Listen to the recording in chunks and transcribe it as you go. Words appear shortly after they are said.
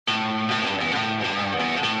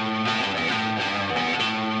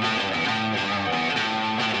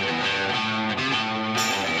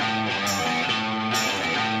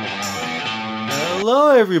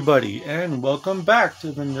Hello everybody, and welcome back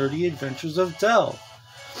to the Nerdy Adventures of Del.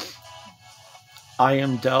 I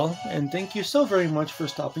am Del, and thank you so very much for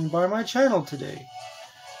stopping by my channel today.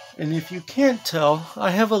 And if you can't tell, I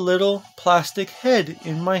have a little plastic head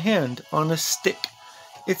in my hand on a stick.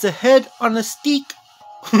 It's a head on a stick.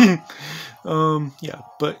 Yeah,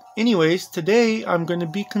 but anyways, today I'm going to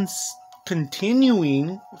be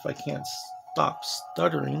continuing, if I can't stop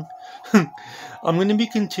stuttering, I'm going to be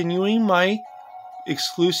continuing my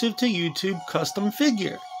exclusive to YouTube custom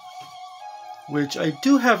figure, which I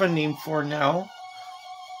do have a name for now.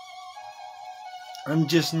 I'm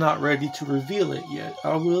just not ready to reveal it yet.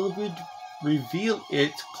 I will reveal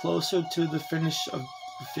it closer to the finish of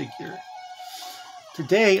the figure.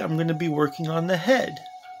 Today I'm going to be working on the head.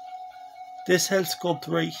 This head sculpt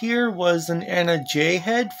right here was an Anna J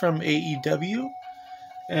head from AEW,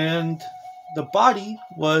 and the body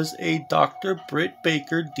was a Dr. Britt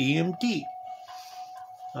Baker DMD.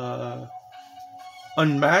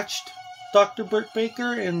 Unmatched Dr. Britt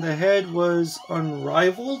Baker, and the head was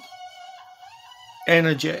unrivaled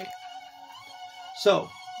Anna J. So,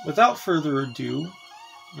 without further ado,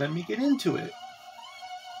 let me get into it.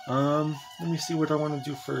 Let me see what I want to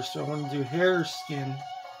do first. I want to do hair or skin.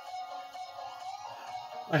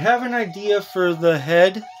 I have an idea for the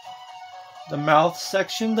head, the mouth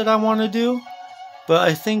section that I want to do, but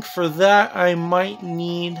I think for that I might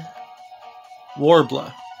need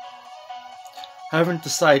Warbler. I haven't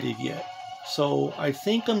decided yet. So I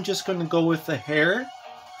think I'm just going to go with the hair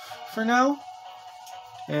for now.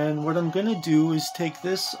 And what I'm going to do is take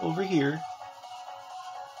this over here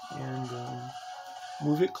and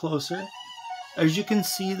move it closer. As you can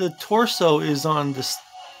see, the torso is on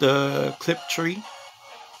the clip tree.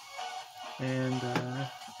 And I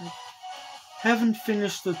haven't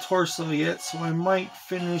finished the torso yet, so I might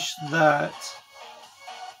finish that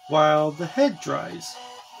while the head dries.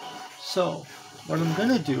 So what I'm going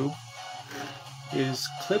to do is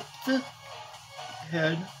clip the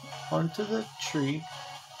head onto the tree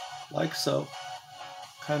like so.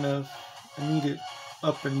 Kind of, I need it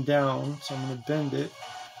up and down, so I'm going to bend it.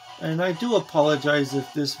 And I do apologize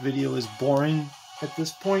if this video is boring at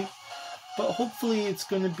this point, but hopefully it's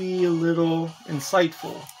going to be a little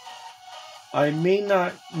insightful. I may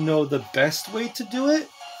not know the best way to do it,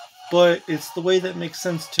 but it's the way that makes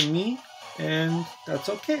sense to me, and that's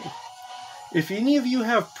okay. If any of you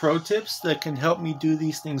have pro tips that can help me do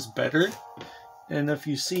these things better, and if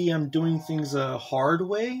you see I'm doing things a hard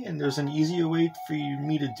way and there's an easier way for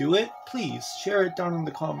me to do it, please share it down in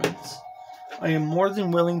the comments. I am more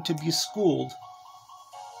than willing to be schooled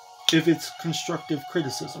if it's constructive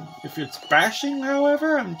criticism. If it's bashing,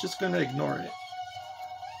 however, I'm just going to ignore it.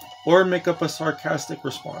 Or make up a sarcastic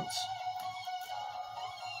response.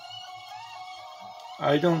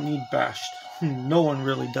 I don't need bashed. No one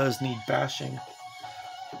really does need bashing.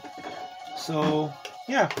 So,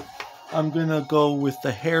 yeah. I'm going to go with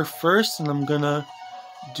the hair first, and I'm going to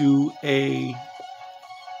do a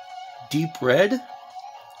deep red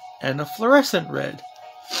and a fluorescent red.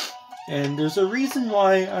 And there's a reason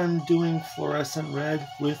why I'm doing fluorescent red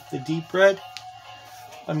with the deep red.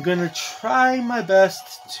 I'm going to try my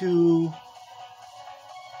best to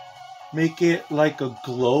make it like a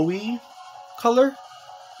glowy color,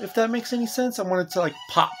 if that makes any sense. I want it to like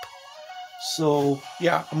pop. So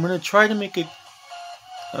yeah, I'm going to try to make it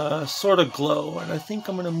sort of glow. And I think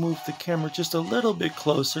I'm going to move the camera just a little bit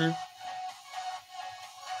closer.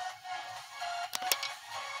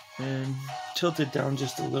 And tilt it down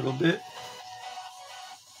just a little bit.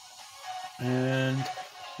 And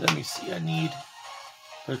let me see, I need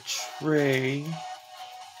a tray.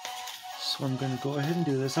 So I'm going to go ahead and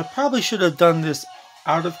do this. I probably should have done this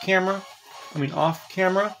off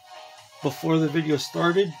camera, before the video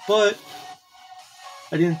started, but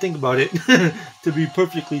I didn't think about it. To be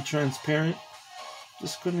perfectly transparent,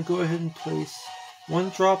 just going to go ahead and place one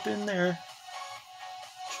drop in there.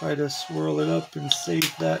 Try to swirl it up and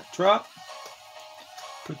save that drop.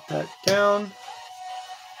 Put that down.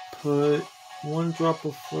 Put one drop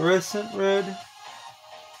of fluorescent red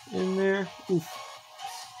in there. Oof.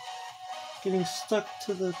 Getting stuck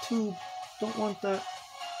to the tube. Don't want that.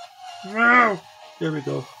 No! There we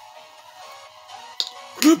go.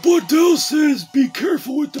 Grandpa Del says, be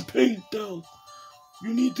careful with the paint, Del.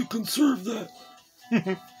 You need to conserve that.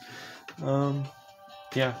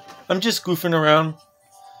 Yeah. I'm just goofing around.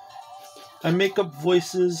 I make up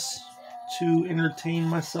voices to entertain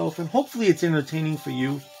myself, and hopefully it's entertaining for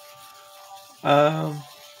you. I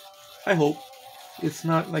hope. It's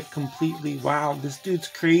not like completely, wow, this dude's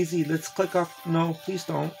crazy, let's click off. No, please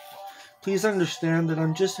don't. Please understand that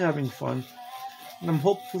I'm just having fun. And I'm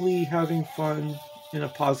hopefully having fun in a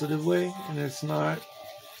positive way, and it's not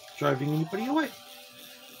driving anybody away.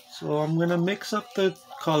 So I'm gonna mix up the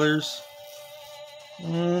colors.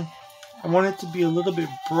 I want it to be a little bit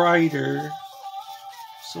brighter.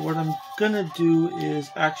 So what I'm gonna do is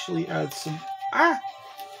actually add some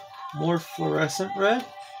more fluorescent red,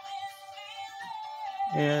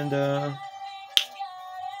 and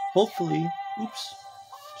hopefully, oops,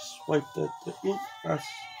 just wipe that. That's,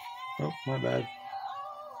 oh, my bad.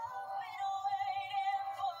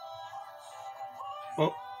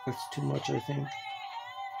 Oh, that's too much, I think.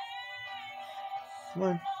 Come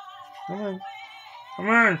on, come on, come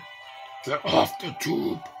on! Get off the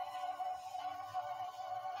tube!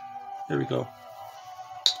 There we go.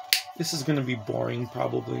 This is gonna be boring,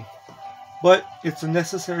 probably, but it's a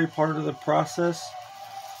necessary part of the process,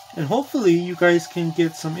 and hopefully you guys can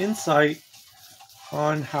get some insight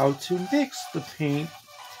on how to mix the paint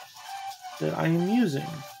that I am using.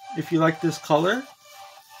 If you like this color,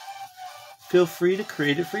 feel free to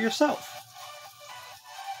create it for yourself.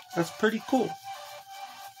 That's pretty cool.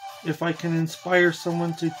 If I can inspire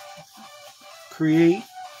someone to create,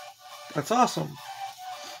 that's awesome.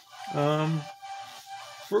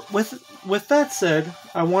 With that said,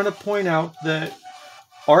 I want to point out that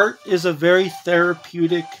art is a very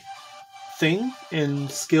therapeutic thing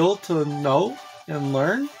and skill to know and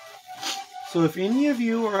learn. So if any of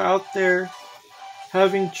you are out there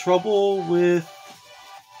having trouble with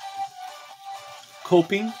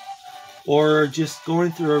coping or just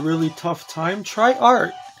going through a really tough time, try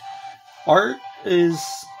art. Art is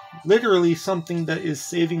literally something that is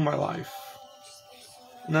saving my life.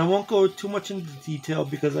 And I won't go too much into detail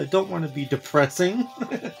because I don't want to be depressing.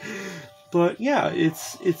 But yeah,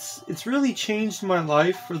 it's really changed my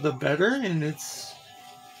life for the better, and it's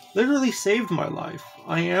literally saved my life.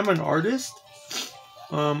 I am an artist.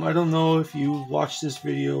 I don't know if you watch this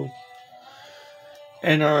video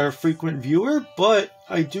and are a frequent viewer, but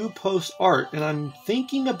I do post art, and I'm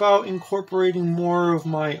thinking about incorporating more of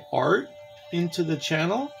my art into the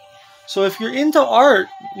channel. So if you're into art,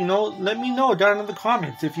 you know, let me know down in the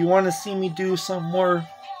comments if you want to see me do some more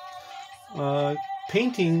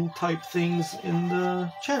painting type things in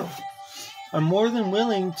the channel. I'm more than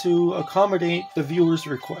willing to accommodate the viewers'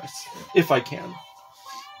 requests if I can.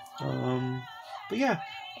 But yeah,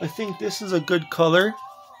 I think this is a good color.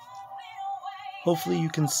 Hopefully you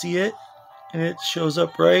can see it and it shows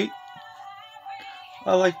up right.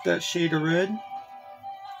 I like that shade of red.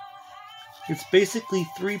 It's basically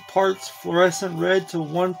 3 parts fluorescent red to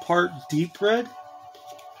 1 part deep red.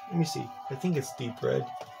 Let me see. I think it's deep red.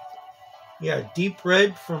 Yeah, deep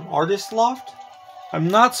red from Artist Loft. I'm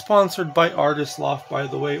not sponsored by Artist Loft, by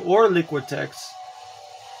the way, or Liquitex,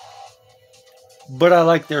 but I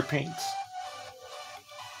like their paints.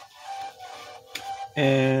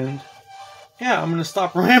 And yeah, I'm going to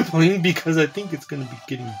stop rambling because I think it's going to be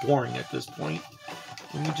getting boring at this point.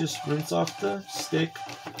 Let me just rinse off the stick.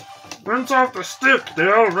 Rinse off the stick,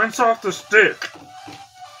 Dale! Rinse off the stick!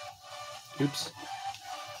 Oops.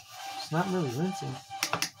 It's not really rinsing.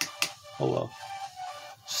 Oh well.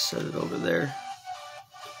 Set it over there.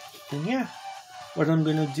 And yeah, what I'm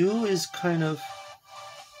going to do is kind of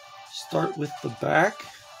start with the back,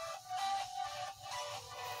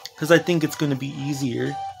 because I think it's going to be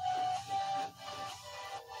easier.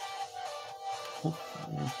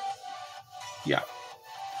 Yeah.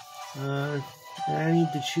 I need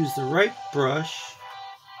to choose the right brush,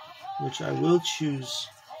 which I will choose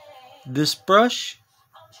this brush,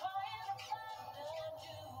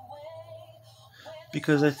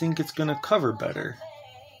 because I think it's going to cover better.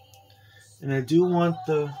 And I do want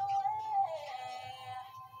the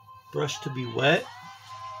brush to be wet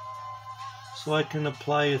so I can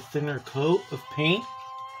apply a thinner coat of paint,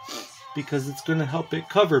 because it's going to help it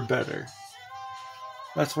cover better.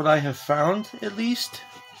 That's what I have found, at least,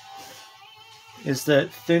 is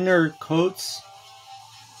that thinner coats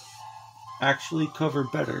actually cover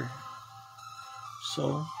better.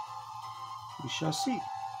 So we shall see.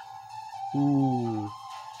 Ooh,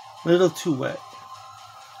 little too wet.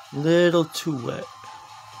 Little too wet.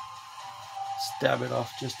 Stab it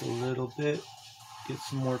off just a little bit. Get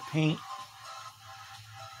some more paint.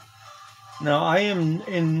 Now, I am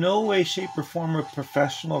in no way, shape, or form a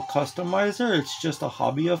professional customizer. It's just a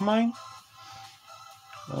hobby of mine.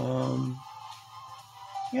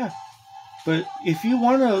 Yeah. But if you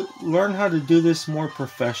want to learn how to do this more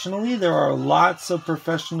professionally, there are lots of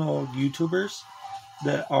professional YouTubers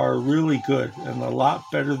that are really good and a lot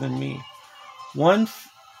better than me. One,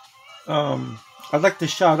 I'd like to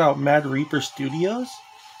shout out Mad Reaper Studios.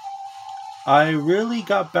 I really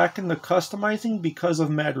got back into customizing because of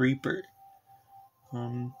Mad Reaper.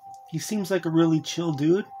 he seems like a really chill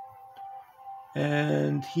dude.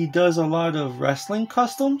 And he does a lot of wrestling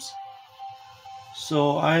customs.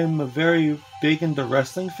 So I'm very big into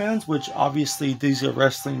wrestling fans, which obviously these are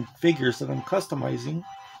wrestling figures that I'm customizing.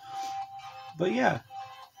 But yeah,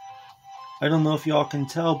 I don't know if y'all can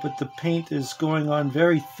tell, but the paint is going on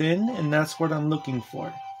very thin, and that's what I'm looking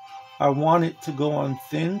for. I want it to go on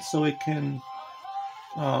thin so it can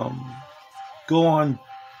go on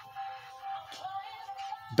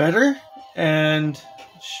better and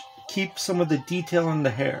keep some of the detail in the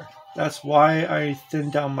hair. That's why I thin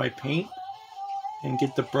down my paint and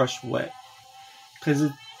get the brush wet. Because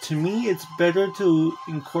to me, it's better to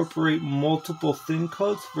incorporate multiple thin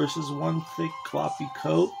coats versus one thick gloppy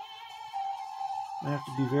coat. I have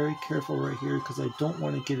to be very careful right here because I don't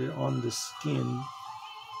want to get it on the skin,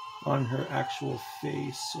 on her actual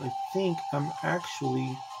face. So I think I'm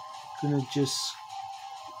actually going to just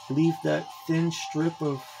leave that thin strip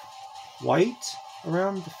of white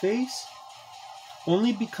around the face,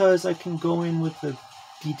 only because I can go in with the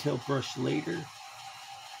detail brush later,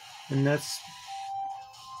 and that's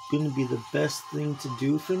going to be the best thing to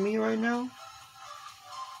do for me right now,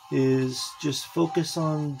 is just focus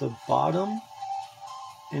on the bottom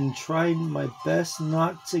and try my best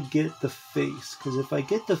not to get the face, because if I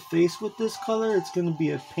get the face with this color, it's going to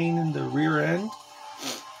be a pain in the rear end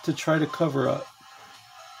to try to cover up.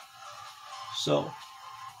 So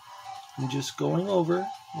I'm just going over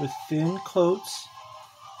with thin coats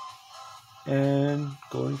and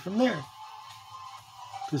going from there,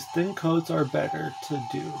 because thin coats are better to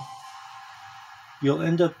do. You'll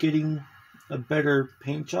end up getting a better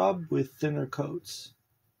paint job with thinner coats.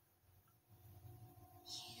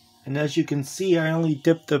 And as you can see, I only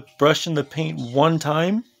dipped the brush in the paint one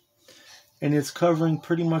time, and it's covering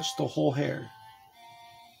pretty much the whole hair.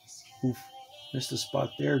 Oof, missed a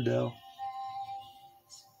spot there, Del.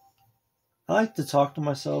 I like to talk to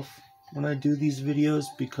myself when I do these videos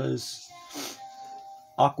because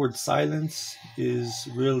awkward silence is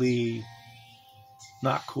really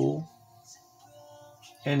not cool,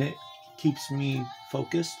 and it keeps me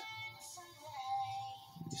focused.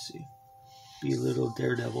 Let me see. Be a little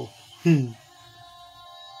daredevil.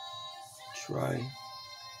 Try.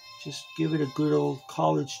 Just give it a good old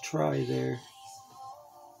college try there.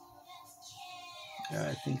 Yeah,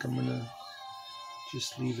 I think I'm gonna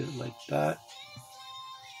just leave it like that.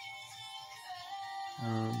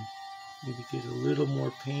 Maybe get a little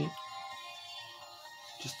more paint.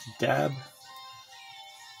 Just a dab.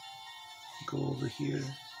 Go over here.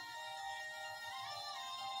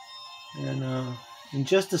 And in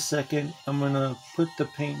just a second, I'm gonna put the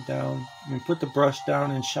paint down. Put the brush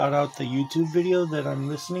down and shout out the YouTube video that I'm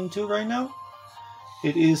listening to right now.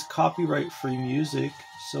 It is copyright-free music,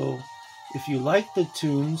 so if you like the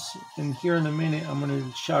tunes, and here in a minute I'm gonna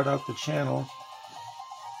shout out the channel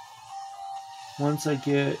once I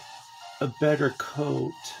get a better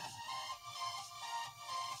coat.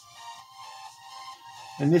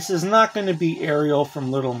 And this is not going to be Ariel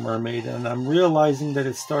from Little Mermaid, and I'm realizing that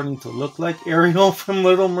it's starting to look like Ariel from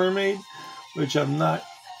Little Mermaid, which I'm not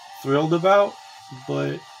thrilled about,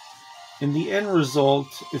 but in the end result,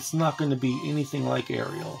 it's not going to be anything like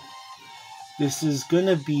Ariel. This is going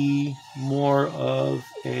to be more of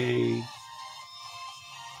a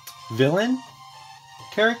villain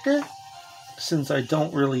character, since I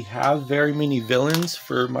don't really have very many villains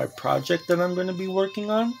for my project that I'm going to be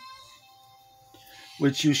working on,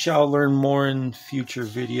 which you shall learn more in future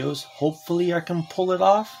videos. Hopefully I can pull it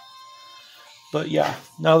off. But yeah,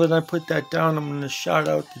 now that I put that down, I'm going to shout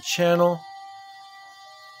out the channel.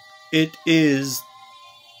 It is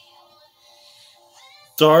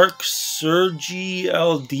Dark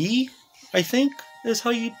Sergild, I think is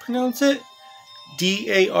how you pronounce it.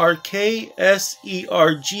 DARKSERGIELD.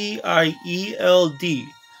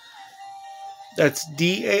 That's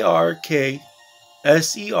DARKSERGIELD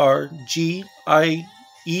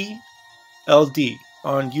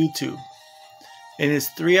on YouTube. And it's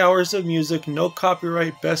 3 hours of music, no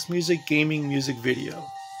copyright, best music, gaming music video.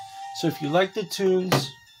 So if you like the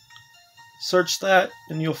tunes, search that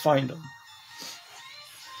and you'll find them.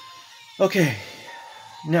 Okay,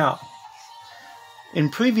 now, in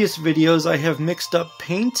previous videos I have mixed up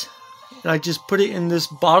paint, and I just put it in this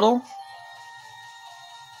bottle.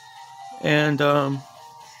 And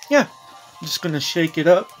yeah, I'm just going to shake it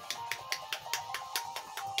up.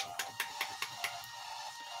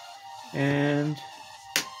 And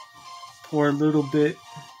pour a little bit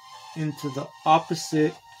into the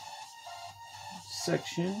opposite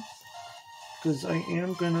section, because I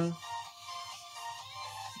am going to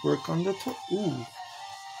work on the top. Ooh,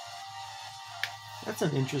 that's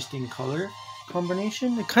an interesting color.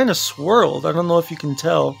 combination. It kind of swirled. I don't know if you can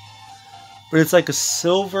tell, but it's like a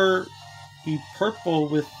silver purple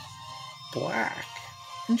with black.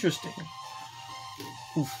 Interesting.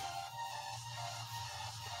 Oof.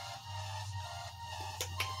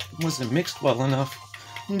 It wasn't mixed well enough.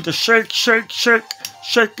 Need to shake, shake, shake,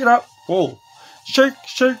 shake it up. Whoa. Shake,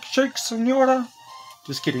 shake, shake, senora.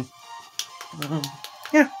 Just kidding.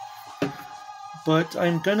 Yeah. But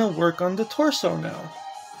I'm gonna work on the torso now.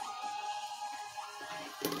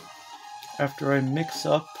 After I mix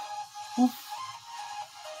up. Oof.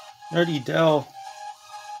 Nerdydel.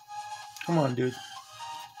 Come on, dude.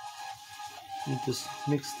 You just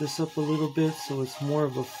mix this up a little bit so it's more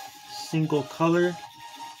of a single color.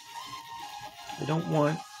 I don't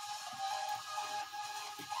want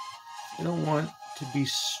to be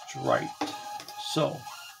striped. So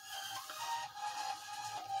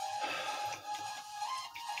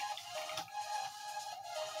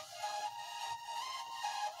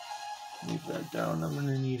leave that down. I'm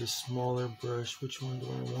gonna need a smaller brush. Which one do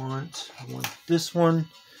I want? I want this one.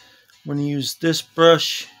 I'm gonna use this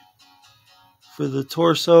brush for the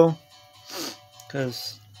torso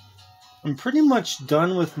because I'm pretty much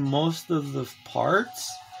done with most of the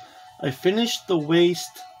parts. I finished the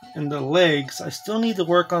waist and the legs. I still need to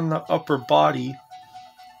work on the upper body,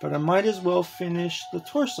 but I might as well finish the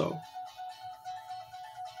torso.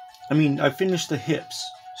 I mean, I finished the hips,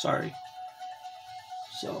 sorry.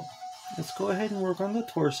 So let's go ahead and work on the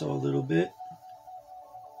torso a little bit.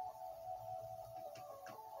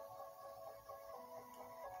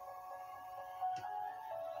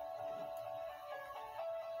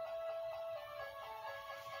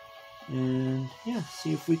 And yeah,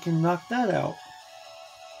 see if we can knock that out.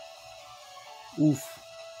 Oof.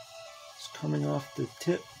 It's coming off the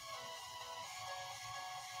tip.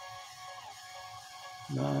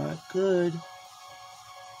 Not good.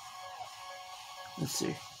 Let's see.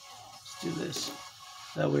 Let's do this.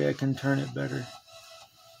 That way I can turn it better.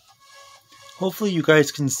 Hopefully you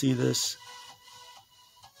guys can see this.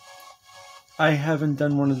 I haven't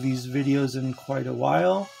done one of these videos in quite a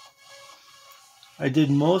while. I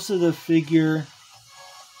did most of the figure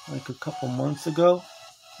like a couple months ago,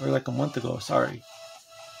 or like a month ago, sorry.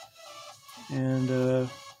 And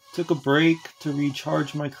took a break to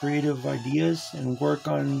recharge my creative ideas and work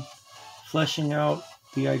on fleshing out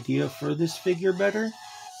the idea for this figure better.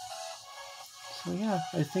 So yeah,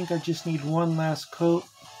 I think I just need one last coat.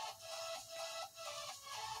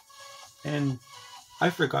 And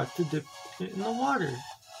I forgot to dip it in the water.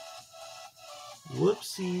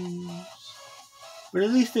 Whoopsies. But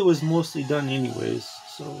at least it was mostly done anyways,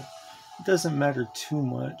 so it doesn't matter too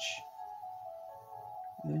much.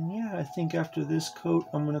 And yeah, I think after this coat,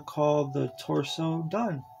 I'm going to call the torso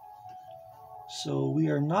done. So we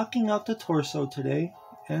are knocking out the torso today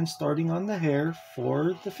and starting on the hair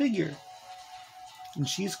for the figure. And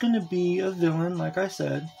she's going to be a villain, like I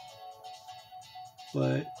said.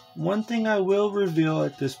 But one thing I will reveal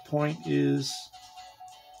at this point is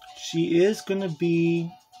she is going to be,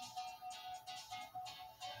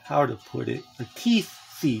 how to put it, a teeth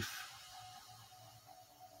thief,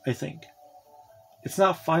 I think. It's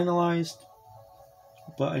not finalized,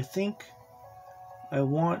 but I think I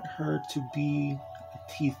want her to be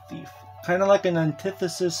a teeth thief. Kind of like an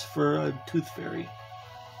antithesis for a tooth fairy.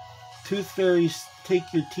 Tooth fairies take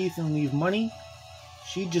your teeth and leave money.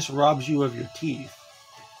 She just robs you of your teeth.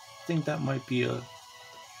 I think that might be a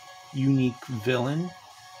unique villain.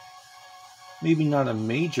 Maybe not a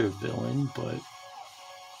major villain, but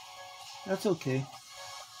that's okay.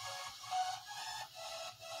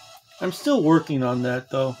 I'm still working on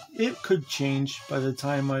that though. It could change by the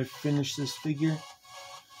time I finish this figure,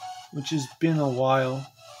 which has been a while,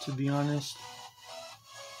 to be honest.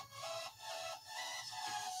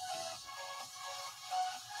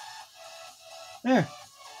 There.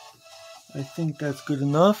 I think that's good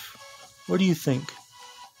enough. What do you think?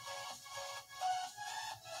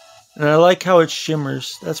 And I like how it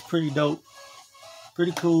shimmers. That's pretty dope.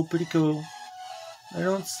 Pretty cool, pretty cool. I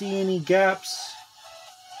don't see any gaps.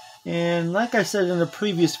 And like I said in the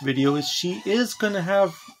previous video, she's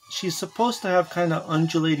supposed to have kind of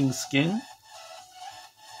undulating skin.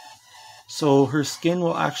 So her skin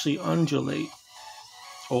will actually undulate.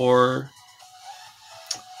 Or,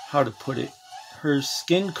 how to put it, her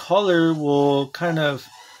skin color will kind of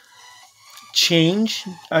change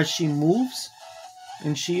as she moves.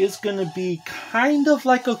 And she is going to be kind of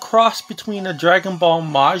like a cross between a Dragon Ball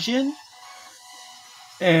Majin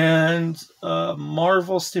and a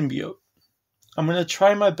Marvel symbiote. I'm going to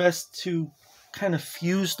try my best to kind of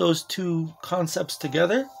fuse those two concepts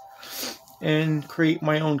together and create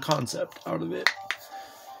my own concept out of it.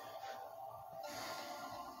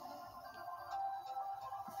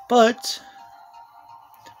 But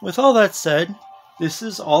with all that said, this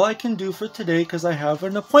is all I can do for today because I have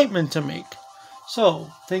an appointment to make.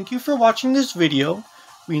 So, thank you for watching this video.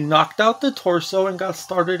 We knocked out the torso and got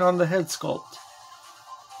started on the head sculpt.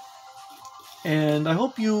 And I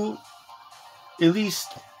hope you at least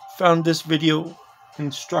found this video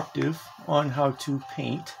instructive on how to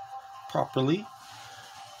paint properly.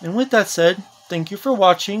 And with that said, thank you for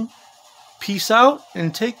watching. Peace out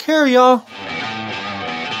and take care, y'all.